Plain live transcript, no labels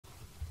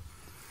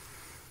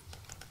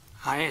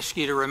I ask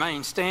you to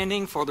remain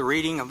standing for the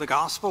reading of the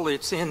gospel.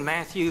 It's in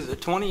Matthew, the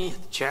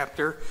 20th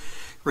chapter,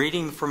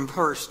 reading from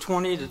verse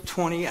 20 to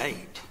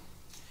 28.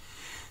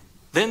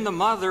 Then the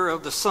mother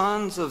of the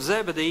sons of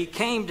Zebedee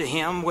came to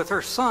him with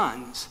her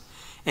sons,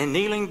 and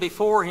kneeling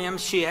before him,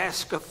 she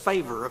asked a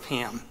favor of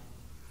him.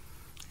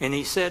 And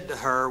he said to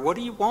her, "What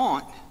do you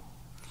want?"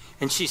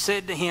 And she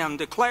said to him,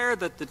 "Declare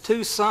that the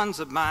 2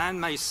 sons of mine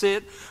may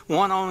sit,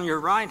 one on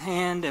your right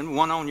hand and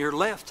one on your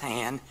left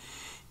hand,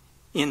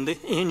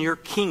 in your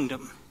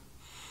kingdom."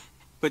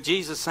 But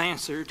Jesus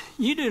answered,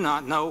 "You do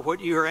not know what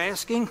you are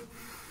asking.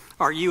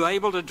 Are you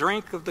able to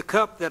drink of the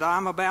cup that I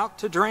am about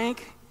to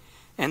drink?"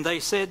 And they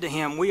said to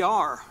him, "We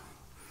are."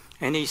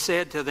 And he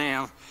said to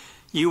them,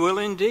 "You will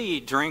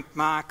indeed drink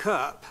my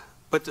cup,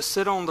 but to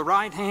sit on the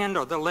right hand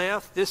or the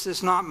left, this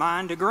is not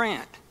mine to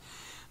grant,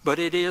 but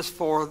it is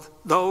for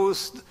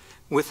those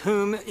with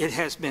whom it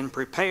has been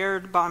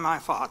prepared by my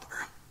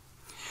Father."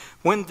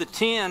 When the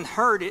 10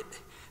 heard it,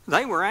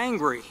 they were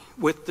angry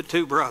with the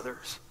 2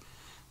 brothers.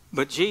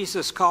 But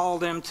Jesus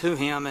called them to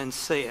him and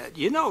said,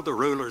 "You know the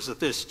rulers of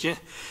this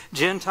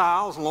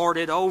Gentiles lord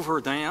it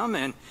over them,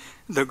 and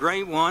the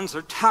great ones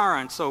are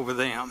tyrants over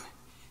them.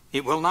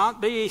 It will not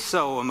be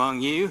so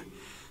among you,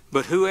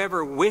 but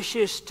whoever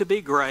wishes to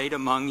be great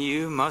among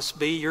you must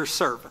be your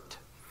servant,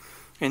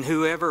 and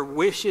whoever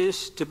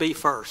wishes to be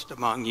first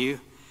among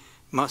you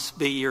must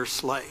be your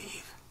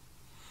slave.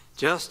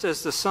 Just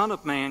as the Son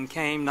of Man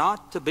came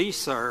not to be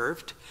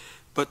served,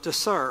 but to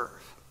serve,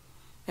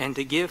 and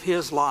to give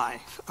his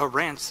life a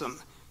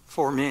ransom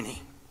for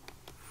many."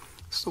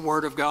 It's the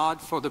word of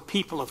God for the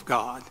people of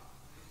God.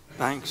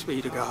 Thanks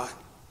be to God.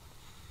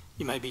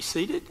 You may be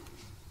seated.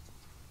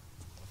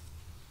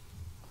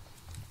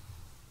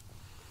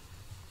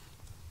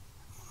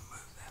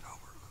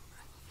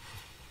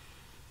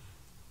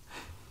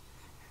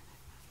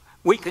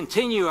 We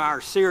continue our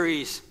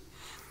series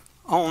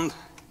on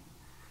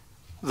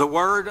the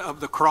word of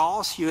the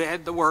cross. You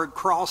add the word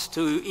cross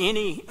to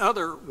any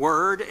other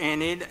word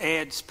and it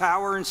adds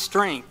power and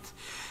strength.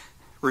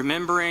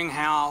 Remembering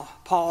how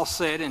Paul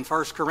said in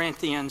 1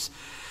 Corinthians,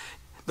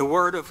 the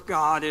word of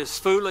God is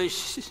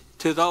foolish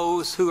to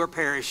those who are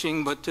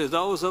perishing, but to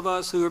those of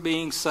us who are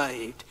being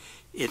saved,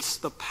 it's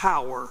the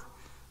power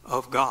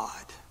of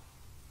God.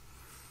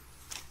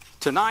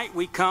 Tonight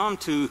we come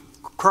to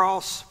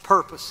cross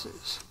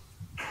purposes.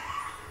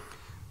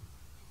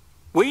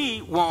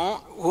 We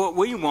want what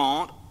we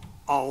want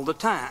all the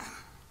time,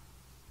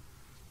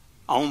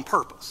 on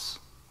purpose.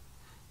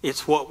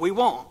 It's what we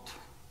want.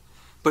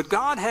 But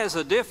God has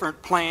a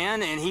different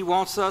plan, and he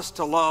wants us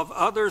to love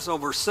others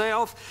over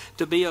self,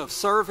 to be of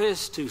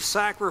service, to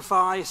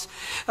sacrifice,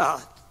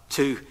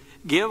 to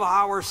give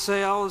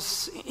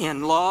ourselves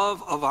in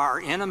love of our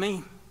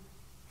enemy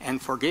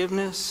and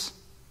forgiveness.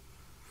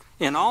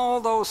 And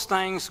all those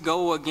things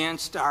go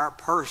against our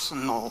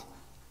personal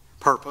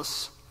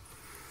purpose.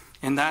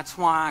 And that's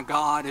why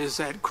God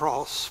is at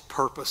cross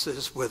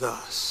purposes with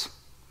us.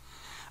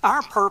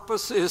 Our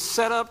purpose is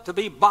set up to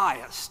be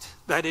biased.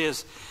 That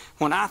is,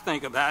 when I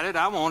think about it,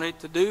 I want it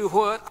to do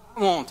what I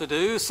want to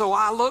do, so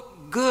I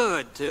look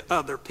good to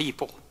other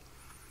people.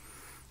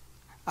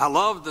 I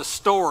love the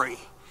story.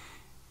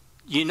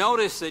 You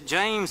notice that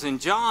James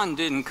and John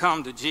didn't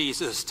come to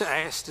Jesus to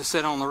ask to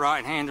sit on the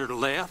right hand or the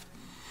left.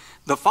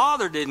 The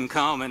father didn't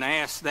come and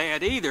ask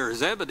that either.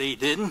 Zebedee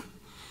didn't.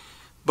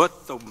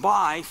 But the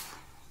wife,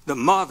 the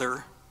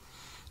mother,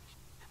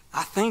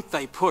 I think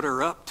they put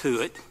her up to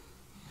it,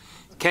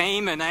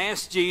 came and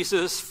asked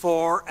Jesus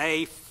for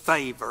a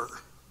favor.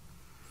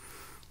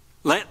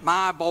 Let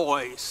my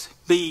boys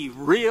be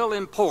real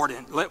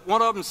important. Let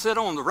one of them sit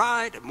on the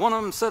right and one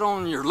of them sit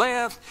on your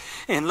left,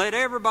 and let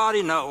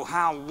everybody know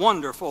how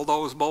wonderful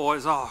those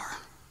boys are.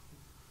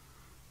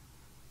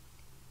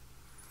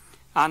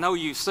 I know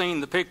you've seen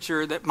the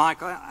picture that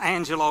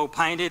Michelangelo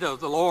painted of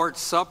the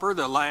Lord's Supper,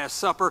 the Last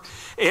Supper.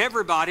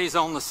 Everybody's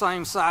on the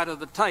same side of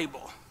the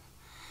table.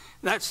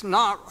 That's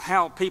not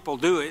how people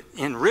do it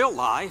in real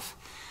life.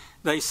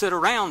 They sit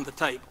around the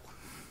table.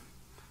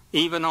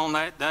 Even on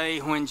that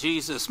day when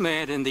Jesus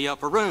met in the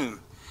upper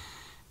room.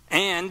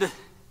 And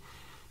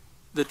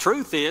the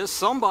truth is,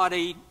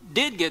 somebody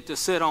did get to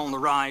sit on the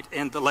right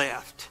and the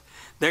left.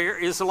 There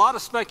is a lot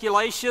of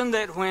speculation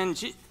that when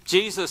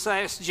Jesus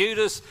asked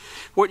Judas,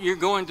 "What you're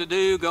going to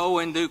do, go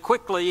and do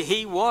quickly,"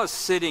 he was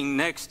sitting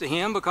next to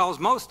him, because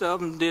most of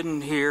them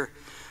didn't hear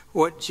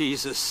what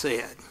Jesus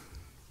said.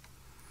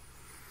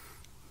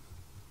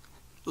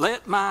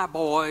 Let my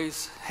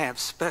boys have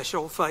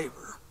special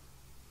favor.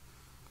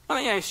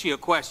 Let me ask you a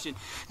question.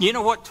 Do you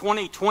know what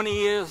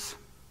 20/20 is?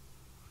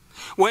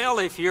 Well,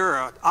 if you're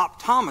an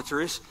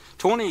optometrist,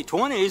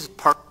 20/20 is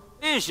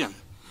perfect vision.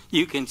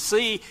 You can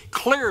see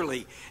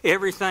clearly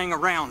everything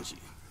around you.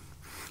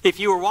 If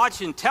you were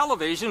watching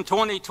television,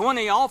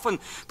 20/20 often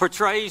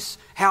portrays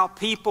how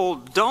people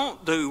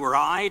don't do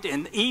right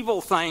and evil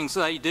things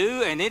they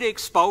do, and it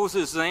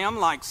exposes them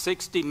like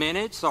 60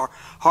 Minutes or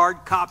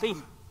Hard Copy,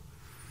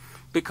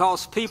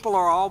 because people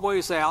are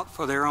always out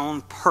for their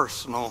own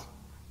personal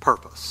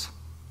purpose.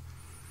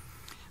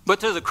 But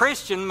to the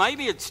Christian,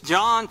 maybe it's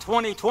John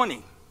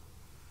 20:20.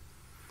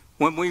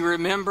 When we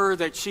remember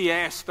that she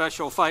asked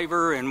special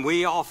favor, and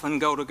we often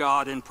go to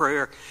God in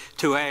prayer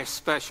to ask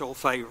special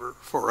favor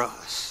for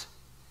us.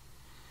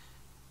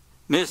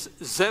 Miss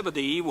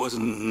Zebedee was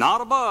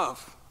not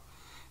above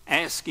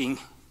asking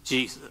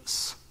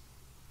Jesus.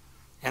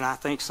 And I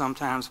think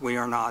sometimes we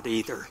are not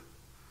either.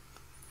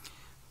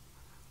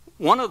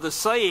 One of the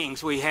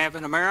sayings we have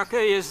in America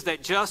is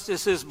that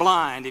justice is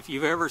blind. If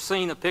you've ever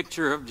seen a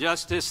picture of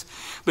justice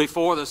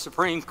before the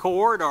Supreme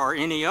Court or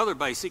any other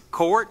basic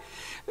court,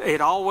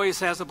 it always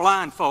has a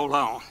blindfold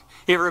on.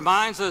 It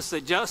reminds us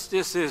that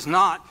justice is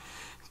not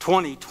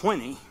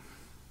 20/20.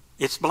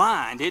 It's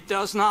blind. It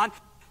does not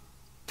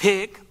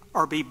pick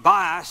or be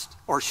biased,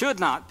 or should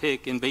not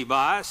pick and be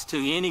biased to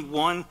any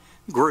one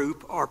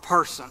group or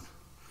person.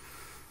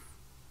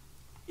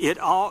 It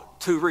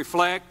ought to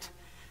reflect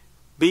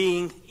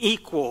being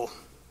equal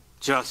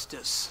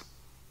justice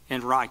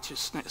and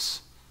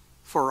righteousness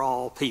for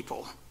all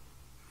people.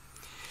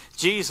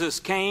 Jesus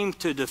came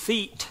to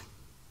defeat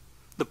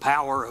the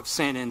power of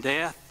sin and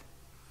death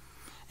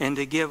and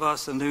to give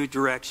us a new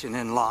direction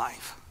in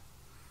life.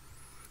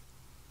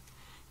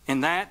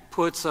 And that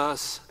puts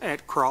us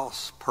at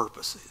cross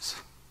purposes.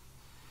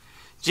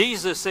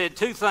 Jesus said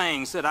two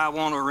things that I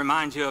want to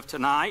remind you of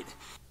tonight.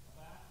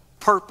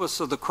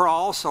 Purpose of the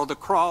cross, or the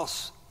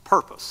cross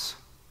purpose.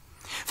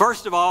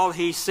 First of all,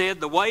 he said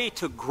the way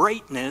to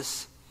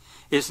greatness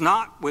is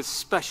not with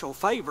special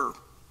favor,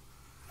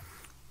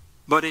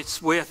 but it's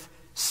with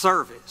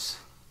service.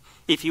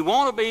 If you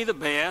want to be the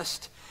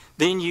best,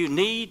 then you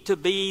need to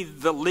be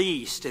the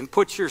least and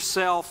put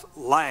yourself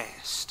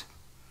last.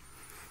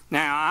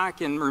 Now, I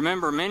can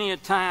remember many a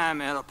time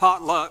at a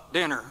potluck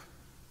dinner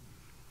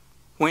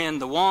when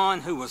the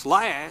one who was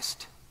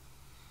last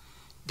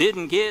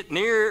didn't get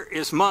near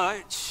as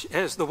much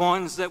as the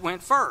ones that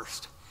went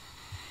first.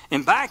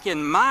 And back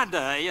in my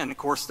day, and of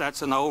course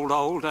that's an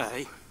old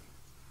day,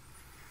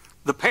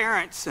 the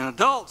parents and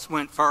adults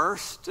went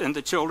first and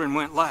the children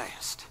went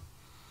last.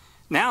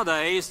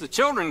 Nowadays, the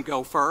children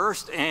go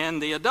first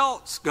and the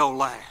adults go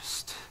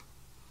last.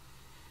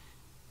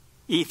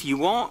 If you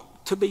want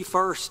to be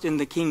first in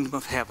the kingdom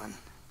of heaven,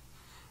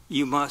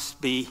 you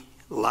must be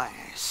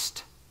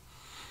last.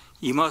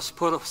 You must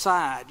put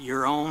aside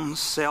your own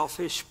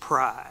selfish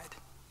pride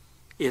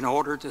in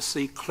order to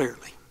see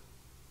clearly.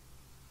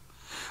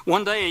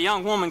 One day a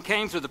young woman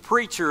came to the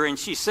preacher and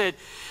she said,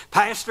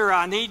 "Pastor,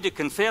 I need to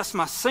confess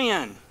my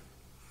sin."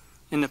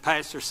 And the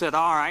pastor said,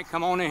 "All right,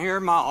 come on in here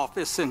in my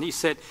office." And he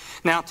said,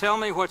 "Now tell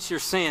me what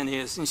your sin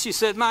is." And she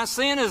said, "My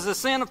sin is the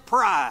sin of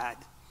pride."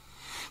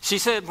 She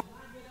said, "When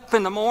I get up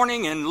in the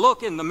morning and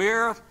look in the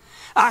mirror,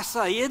 I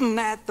say, isn't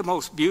that the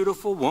most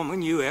beautiful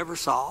woman you ever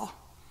saw?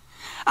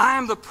 I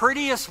am the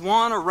prettiest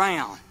one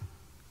around."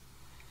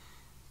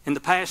 And the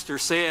pastor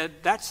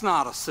said, "That's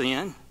not a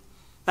sin.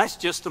 That's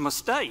just a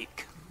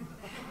mistake."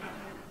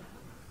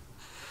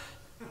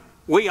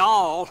 We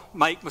all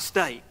make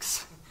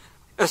mistakes,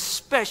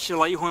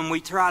 especially when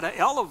we try to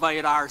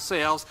elevate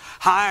ourselves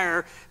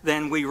higher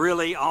than we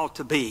really ought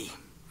to be.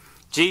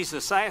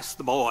 Jesus asked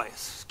the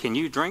boys, "Can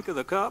you drink of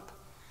the cup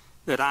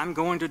that I'm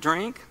going to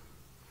drink?"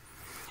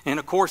 And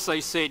of course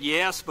they said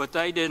yes, but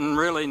they didn't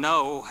really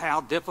know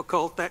how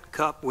difficult that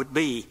cup would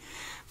be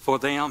for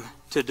them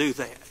to do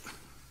that.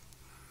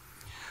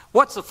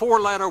 What's a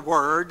four-letter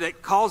word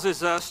that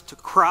causes us to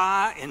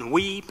cry and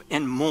weep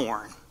and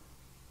mourn?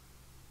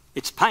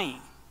 It's pain.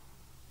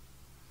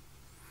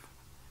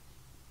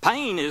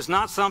 Pain is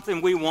not something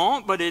we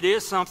want, but it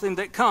is something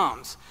that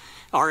comes.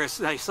 Or as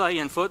they say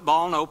in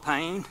football, no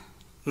pain,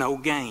 no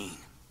gain.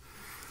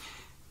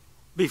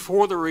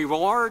 Before the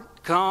reward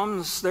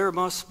comes, there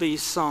must be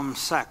some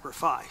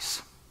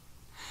sacrifice.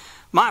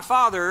 My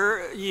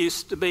father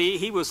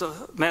he was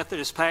a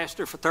Methodist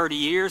pastor for 30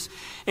 years,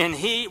 and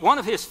one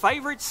of his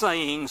favorite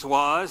sayings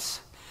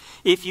was,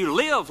 "If you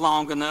live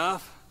long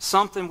enough,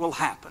 something will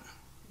happen."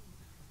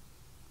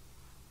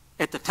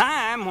 At the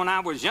time, when I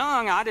was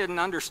young, I didn't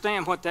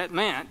understand what that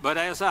meant, but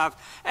as I've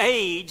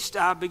aged,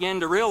 I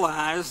began to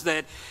realize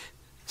that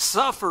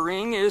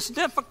suffering is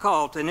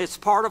difficult, and it's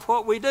part of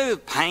what we do.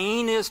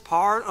 Pain is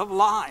part of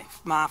life.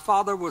 My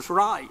father was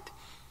right.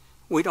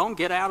 We don't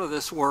get out of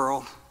this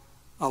world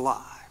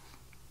alive.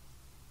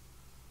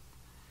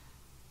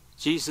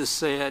 Jesus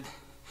said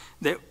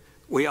that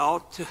we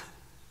ought to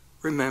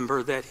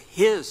remember that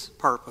his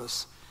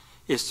purpose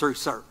is through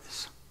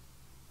service.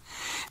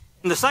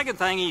 And the second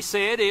thing he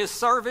said is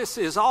service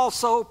is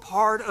also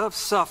part of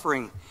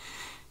suffering.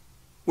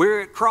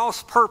 We're at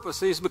cross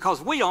purposes because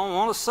we don't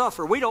want to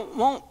suffer. We don't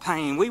want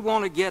pain. We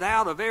want to get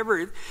out of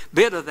every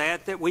bit of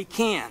that we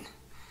can.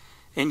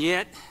 And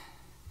yet,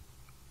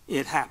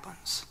 it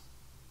happens.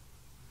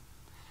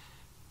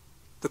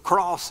 The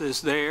cross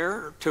is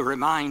there to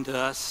remind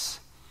us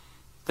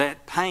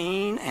that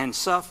pain and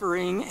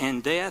suffering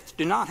and death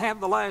do not have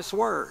the last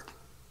word.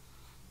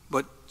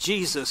 But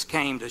Jesus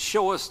came to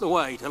show us the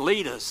way, to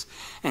lead us,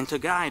 and to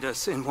guide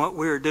us in what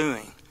we're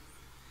doing.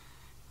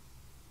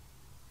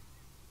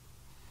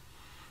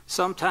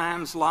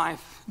 Sometimes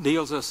life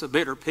deals us a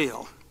bitter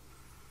pill.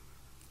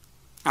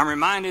 I'm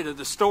reminded of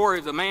the story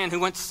of the man who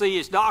went to see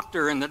his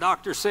doctor, and the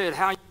doctor said,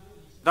 "How are you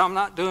doing?" "I'm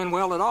not doing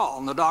well at all."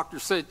 And the doctor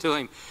said to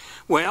him,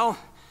 "Well,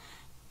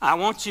 I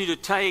want you to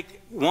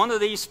take one of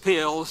these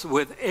pills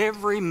with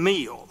every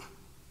meal.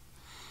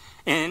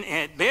 And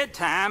at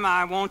bedtime,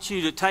 I want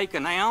you to take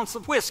an ounce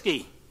of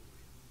whiskey."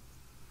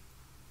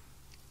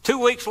 2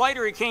 weeks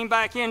later, he came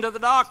back into the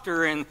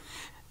doctor, and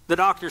the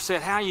doctor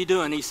said, "How are you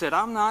doing?" He said,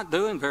 "I'm not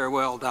doing very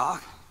well,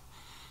 Doc."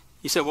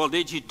 He said, "Well,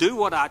 did you do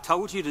what I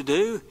told you to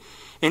do?"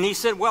 And he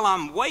said, "Well,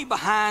 I'm way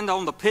behind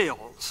on the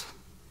pills,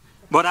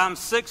 but I'm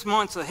 6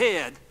 months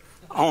ahead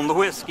on the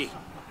whiskey."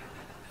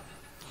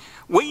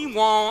 We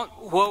want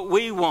what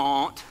we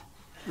want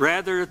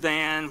rather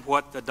than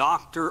what the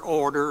doctor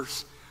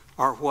orders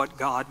or what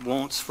God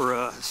wants for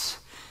us.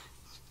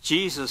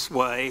 Jesus'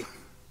 way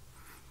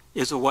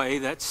is a way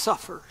that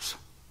suffers.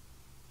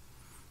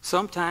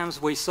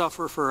 Sometimes we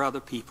suffer for other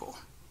people.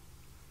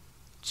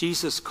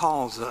 Jesus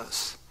calls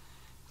us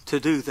to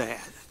do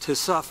that, to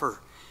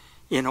suffer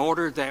in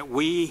order that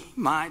we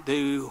might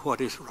do what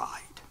is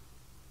right.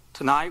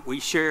 Tonight we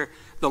share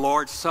the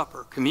Lord's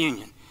Supper,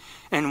 communion,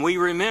 and we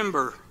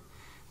remember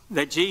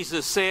that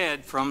Jesus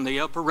said from the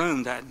upper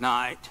room that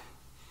night,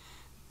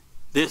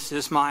 "This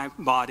is my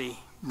body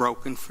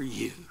broken for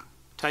you.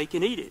 Take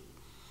and eat it,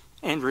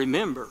 and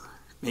remember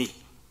me."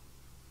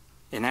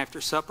 And after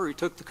supper, he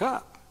took the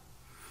cup,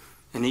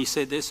 and he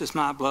said, "This is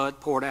my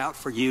blood poured out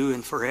for you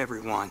and for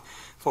everyone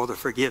for the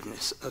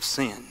forgiveness of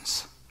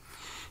sins."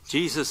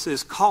 Jesus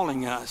is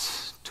calling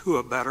us to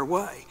a better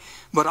way,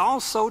 but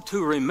also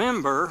to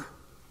remember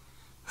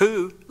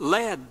who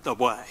led the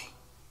way.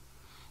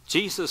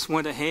 Jesus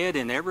went ahead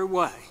in every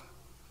way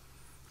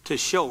to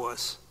show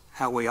us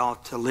how we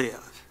ought to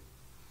live.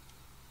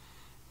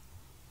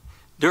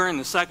 During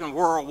the Second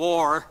World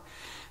War,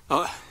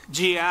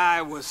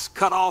 GI was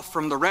cut off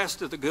from the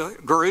rest of the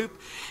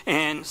group,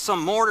 and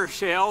some mortar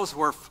shells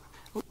were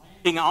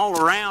all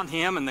around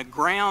him, and the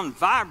ground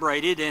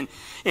vibrated, and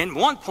at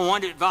one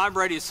point it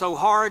vibrated so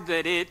hard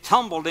that it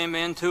tumbled him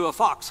into a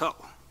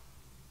foxhole.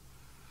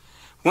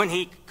 When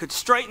he could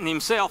straighten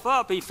himself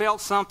up, he felt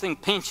something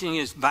pinching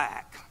his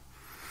back.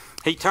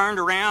 He turned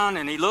around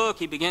and he looked,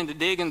 he began to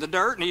dig in the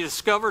dirt, and he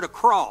discovered a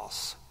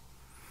cross,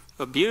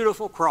 a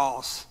beautiful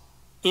cross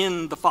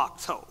in the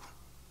foxhole.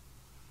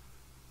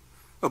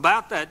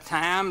 About that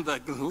time,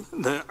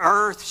 the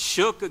earth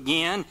shook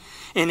again,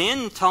 and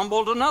in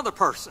tumbled another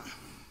person.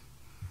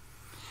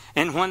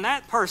 And when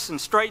that person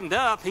straightened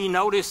up, he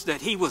noticed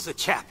that he was a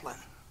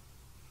chaplain.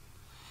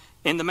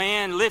 And the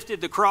man lifted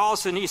the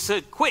cross and he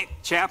said,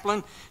 "Quick,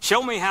 chaplain,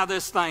 show me how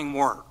this thing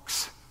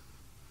works."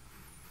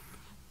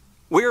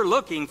 We're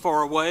looking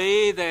for a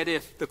way that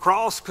if the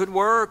cross could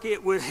work,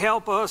 it would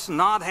help us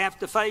not have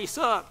to face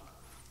up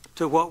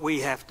to what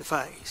we have to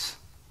face.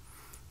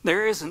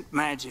 There isn't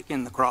magic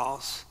in the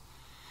cross.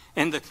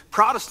 And the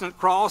Protestant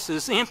cross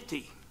is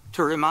empty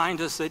to remind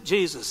us that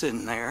Jesus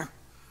isn't there.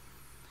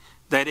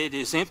 That it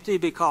is empty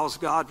because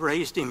God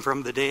raised him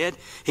from the dead.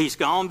 He's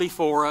gone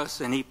before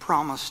us, and he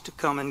promised to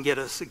come and get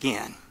us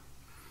again.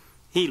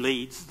 He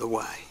leads the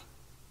way.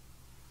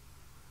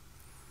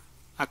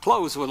 I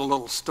close with a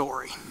little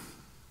story.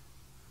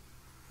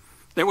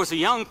 There was a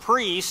young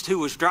priest who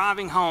was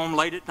driving home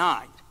late at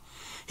night.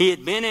 He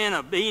had been in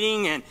a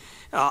meeting, and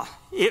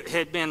it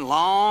had been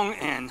long,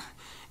 and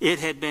it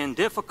had been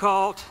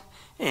difficult,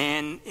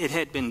 and it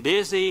had been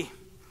busy.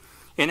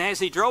 And as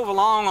he drove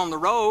along on the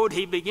road,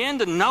 he began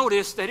to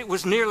notice that it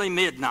was nearly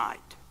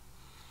midnight,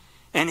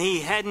 and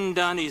he hadn't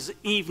done his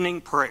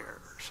evening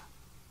prayers.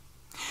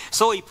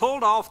 So he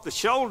pulled off the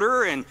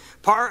shoulder and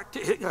parked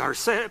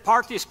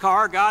his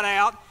car, got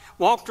out,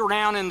 walked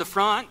around in the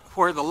front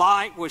where the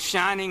light was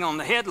shining on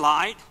the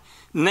headlight,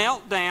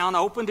 knelt down,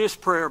 opened his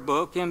prayer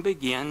book, and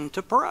began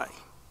to pray.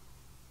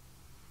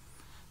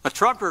 A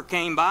trucker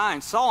came by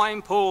and saw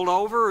him, pulled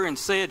over, and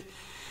said,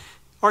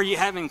 "Are you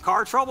having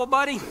car trouble,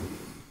 buddy?"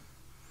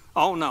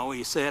 "Oh, no,"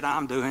 he said,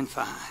 "I'm doing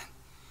fine."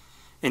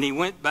 And he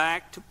went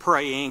back to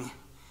praying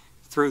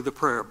through the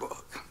prayer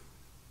book.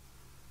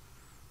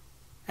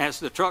 As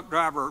the truck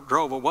driver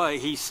drove away,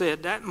 he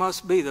said, "That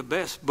must be the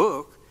best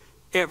book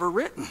ever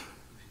written."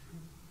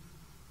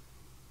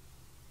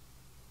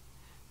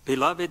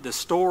 Beloved, the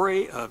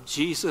story of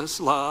Jesus'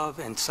 love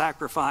and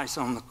sacrifice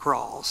on the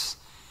cross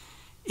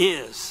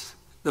is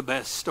the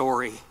best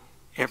story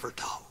ever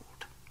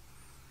told.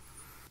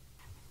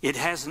 It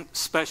hasn't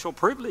special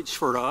privilege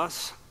for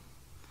us.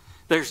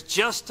 There's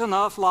just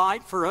enough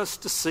light for us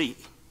to see.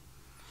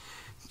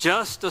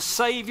 Just a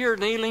Savior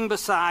kneeling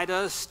beside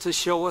us to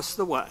show us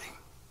the way.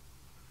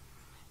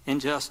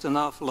 And just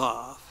enough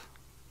love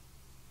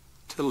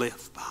to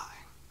live by.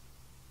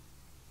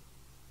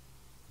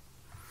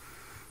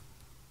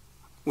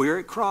 We're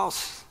at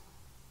cross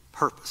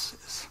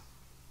purposes.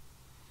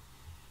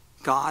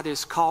 God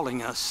is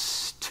calling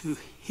us to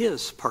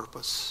his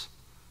purpose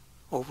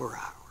over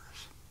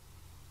ours.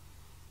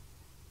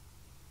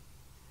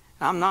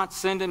 I'm not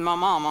sending my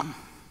mama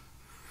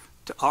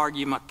to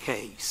argue my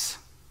case.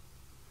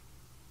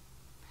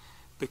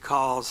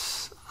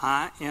 because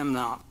I am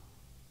not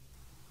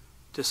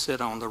to sit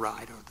on the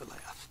right or the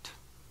left,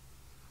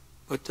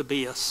 but to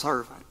be a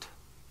servant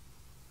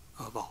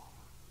of all.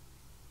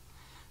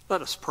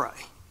 Let us pray.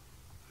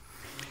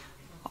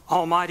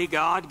 Almighty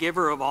God,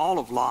 giver of all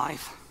of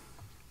life,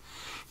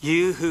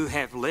 you who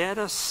have led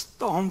us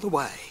on the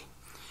way,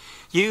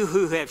 you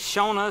who have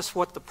shown us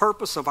what the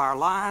purpose of our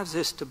lives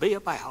is to be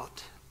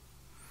about,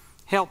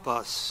 help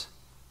us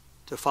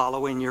to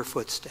follow in your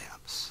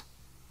footsteps,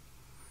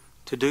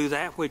 to do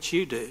that which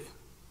you do,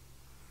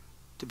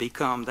 to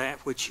become that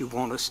which you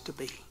want us to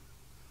be.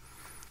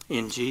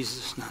 In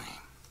Jesus' name,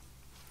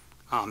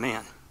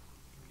 amen.